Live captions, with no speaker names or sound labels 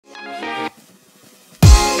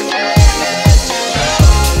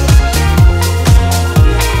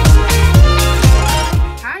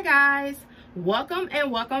Welcome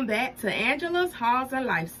and welcome back to Angela's Hauls and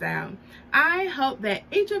Lifestyle. I hope that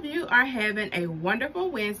each of you are having a wonderful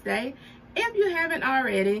Wednesday. If you haven't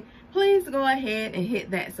already, please go ahead and hit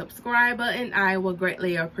that subscribe button. I will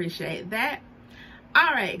greatly appreciate that.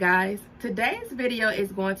 Alright guys, today's video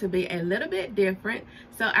is going to be a little bit different.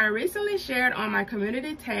 So I recently shared on my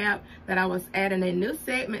community tab that I was adding a new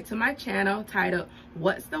segment to my channel titled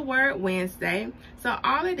What's the Word Wednesday. So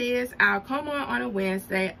all it is, I'll come on a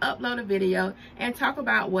Wednesday, upload a video, and talk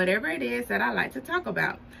about whatever it is that I like to talk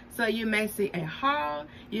about. So you may see a haul,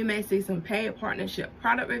 you may see some paid partnership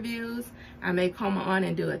product reviews, I may come on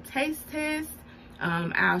and do a taste test.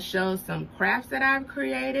 I'll show some crafts that I've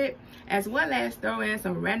created, as well as throw in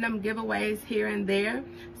some random giveaways here and there.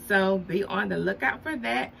 So be on the lookout for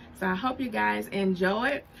that. So I hope you guys enjoy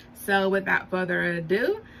it. So without further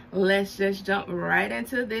ado, let's just jump right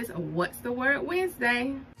into this What's the Word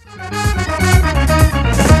Wednesday.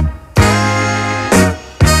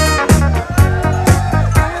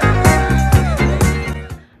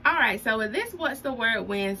 So with this What's the Word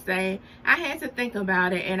Wednesday, I had to think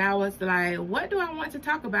about it, and I was like, what do I want to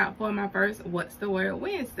talk about for my first What's the Word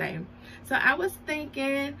Wednesday? So I was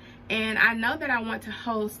thinking, and I know that I want to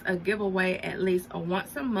host a giveaway at least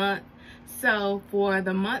once a month. So for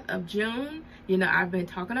the month of June, you know, I've been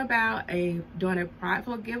talking about doing a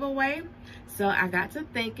prideful giveaway. So I got to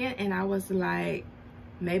thinking, and I was like,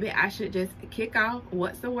 maybe I should just kick off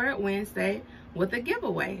What's the Word Wednesday with a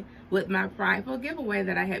giveaway, with my prideful giveaway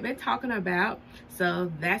that I had been talking about. So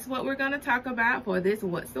that's what we're going to talk about for this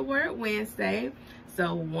What's the Word Wednesday.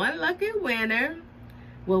 So one lucky winner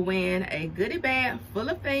will win a goodie bag full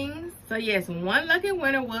of things. So yes, one lucky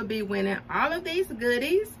winner will be winning all of these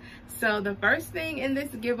goodies. So the first thing in this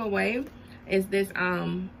giveaway is this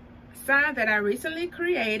sign that I recently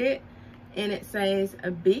created, and it says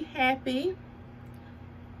be happy.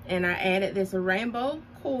 And I added this rainbow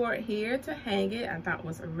cord here to hang it. I thought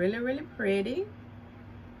was really pretty.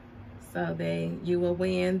 So then you will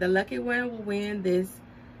win, the lucky winner will win this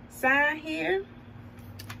sign here.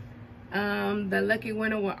 The lucky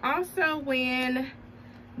winner will also win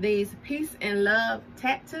these peace and love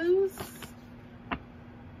tattoos.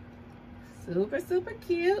 Super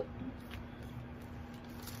cute.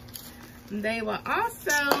 They will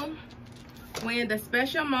also win the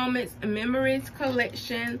Special Moments Memories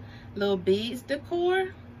Collection little beads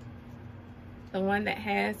decor, the one that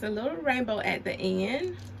has a little rainbow at the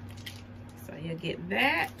end. So you'll get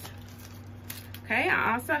that. Okay,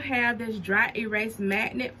 I also have this dry erase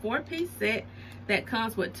magnet 4-piece set that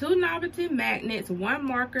comes with 2 novelty magnets, 1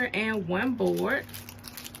 marker, and 1 board.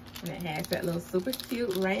 And it has that little super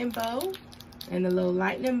cute rainbow and the little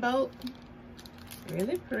lightning bolt.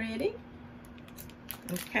 Really pretty.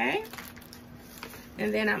 Okay.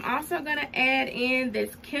 And then I'm also going to add in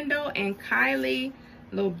this Kendall and Kylie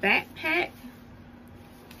little backpack.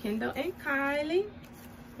 Kendall and Kylie.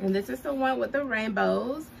 And this is the one with the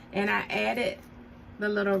rainbows. And I added the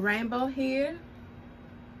little rainbow here.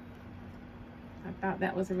 I thought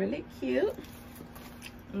that was really cute.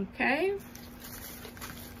 Okay.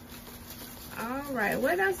 All right,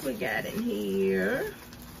 what else we got in here?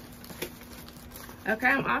 Okay,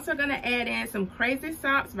 I'm also going to add in some Crazy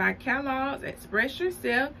Socks by Kellogg's Express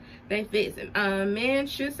Yourself. They fit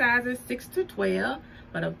men's shoe sizes 6 to 12.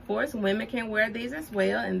 But of course, women can wear these as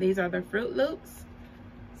well. And these are the Fruit Loops.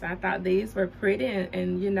 So I thought these were pretty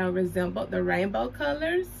and you know, resembled the rainbow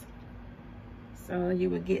colors. So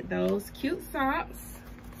you would get those cute socks.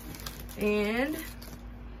 And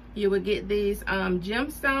you would get these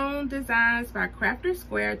gemstone designs by Crafter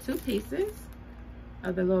Square, 2 pieces.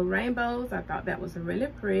 Of the little rainbows. I thought that was really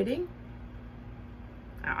pretty.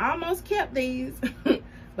 I almost kept these,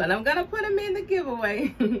 but I'm gonna put them in the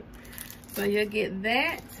giveaway. So you'll get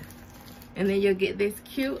that, and then you'll get this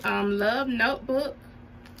cute love notebook.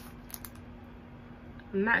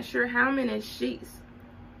 I'm not sure how many sheets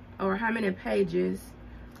or how many pages,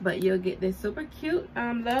 but you'll get this super cute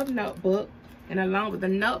love notebook, and along with the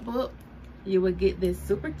notebook you will get this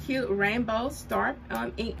super cute rainbow star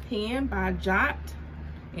ink pen by Jot.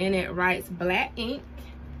 And it writes black ink.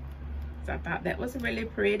 So I thought that was really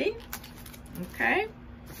pretty. Okay.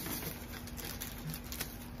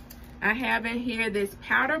 I have in here this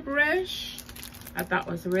powder brush. I thought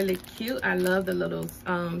was really cute. I love the little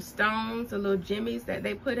stones, the little jimmies that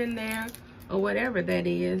they put in there, or whatever that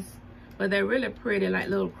is. But they're really pretty, like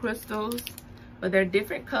little crystals. But they're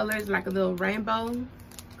different colors, like a little rainbow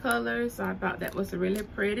color. So I thought that was really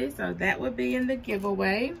pretty. So that would be in the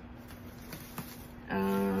giveaway.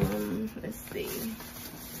 Let's see.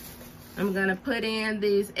 I'm gonna put in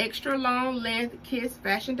these extra long length Kiss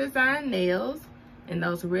Fashion Design nails, in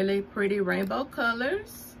those really pretty rainbow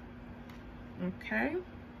colors. Okay.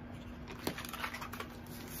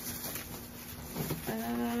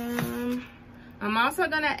 I'm also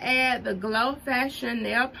gonna add the Glow Fashion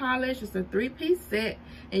nail polish. It's a 3-piece set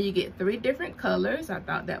and you get 3 different colors. I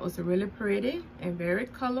thought that was really pretty and very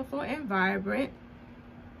colorful and vibrant.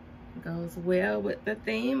 Goes well with the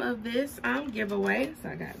theme of this giveaway. So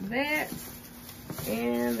I got that.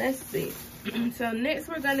 And let's see. So next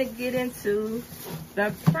we're gonna get into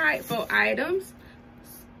the prideful items.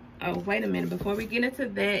 Oh, wait a minute. Before we get into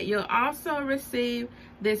that, you'll also receive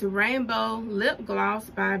this rainbow lip gloss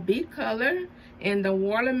by B Color in the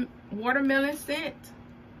watermelon scent.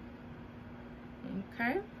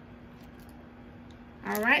 Okay.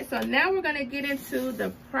 All right, so now we're gonna get into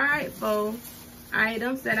the prideful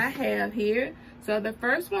items that I have here. So the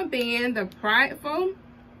first one being the prideful.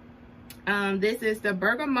 This is the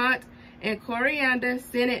bergamot and coriander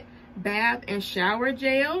scented bath and shower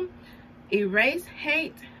gel. Erase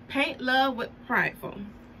hate, paint love with prideful.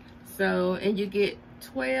 So, and you get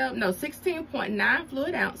 16.9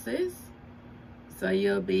 fluid ounces. So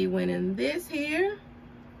you'll be winning this here,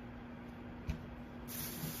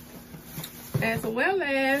 as well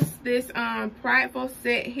as this prideful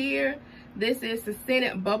set here. This is the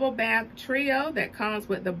scented bubble bath trio that comes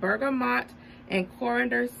with the bergamot and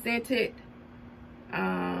coriander scented.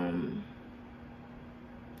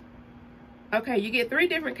 Okay, you get 3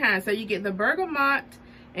 different kinds. So you get the bergamot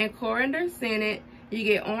and coriander scented. You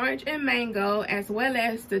get orange and mango, as well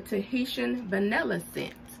as the Tahitian vanilla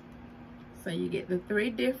scent. So you get the 3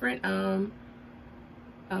 different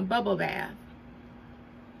bubble bath.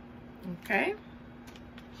 Okay.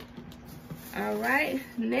 All right.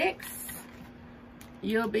 Next,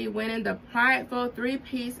 you'll be winning the prideful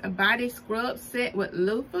 3-piece body scrub set with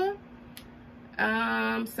loofah.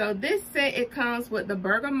 So this set, it comes with the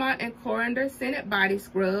bergamot and coriander scented body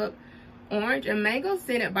scrub, orange and mango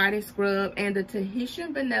scented body scrub, and the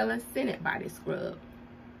Tahitian vanilla scented body scrub.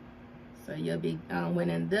 So you'll be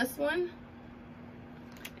winning this one.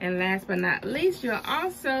 And last but not least, you'll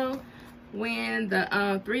also win the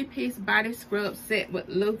 3-piece body scrub set with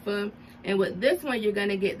loofah. And with this one, you're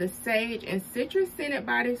gonna get the sage and citrus scented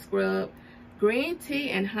body scrub, green tea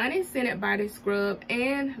and honey scented body scrub,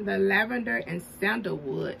 and the lavender and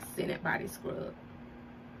sandalwood scented body scrub.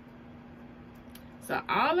 So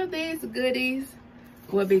all of these goodies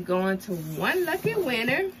will be going to one lucky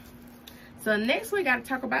winner. So next we got to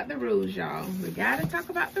talk about the rules, y'all. We got to talk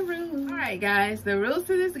about the rules. All right, guys, the rules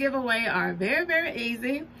to this giveaway are very, very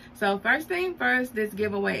easy. So first thing first, this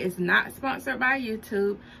giveaway is not sponsored by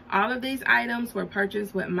YouTube. All of these items were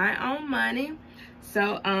purchased with my own money.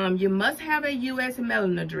 So you must have a U.S.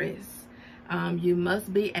 mailing address. You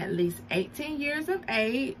must be at least 18 years of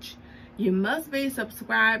age. You must be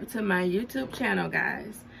subscribed to my YouTube channel,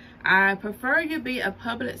 guys. I prefer you be a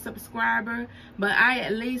public subscriber, but I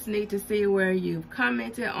at least need to see where you've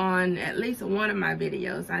commented on at least one of my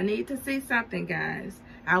videos. I need to see something, guys.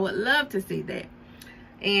 I would love to see that.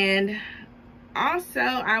 And also,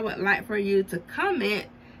 I would like for you to comment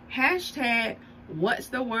hashtag What's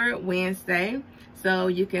the Word Wednesday. So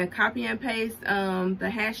you can copy and paste the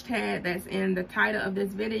hashtag that's in the title of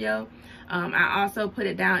this video. I also put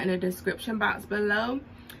it down in the description box below.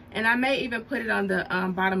 And I may even put it on the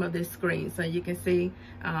bottom of this screen so you can see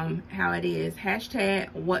how it is.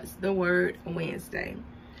 Hashtag What's the Word Wednesday.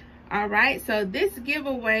 All right, so this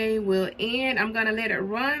giveaway will end. I'm going to let it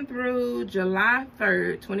run through July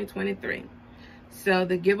 3rd, 2023. So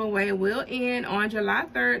the giveaway will end on July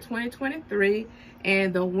 3rd, 2023.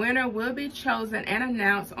 And the winner will be chosen and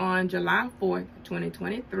announced on July 4th,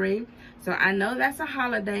 2023. So I know that's a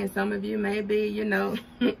holiday and some of you may be, you know,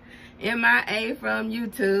 MIA from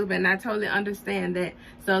YouTube, and I totally understand that.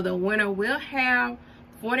 So the winner will have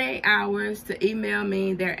 48 hours to email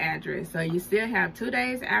me their address. So you still have 2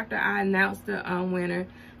 days after I announce the winner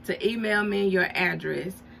to email me your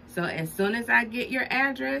address. So as soon as I get your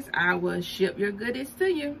address, I will ship your goodies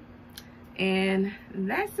to you. And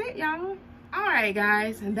that's it, y'all. Alright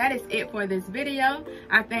guys, that is it for this video.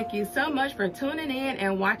 I thank you so much for tuning in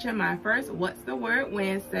and watching my first What's the Word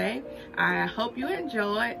Wednesday. I hope you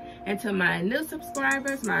enjoyed. And to my new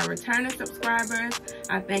subscribers, my returning subscribers,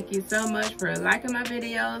 I thank you so much for liking my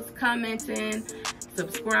videos, commenting,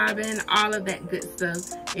 subscribing, all of that good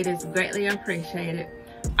stuff. It is greatly appreciated.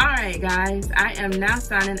 Alright guys, I am now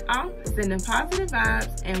signing off, sending positive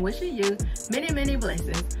vibes and wishing you many, many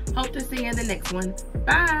blessings. Hope to see you in the next one.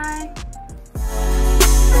 Bye!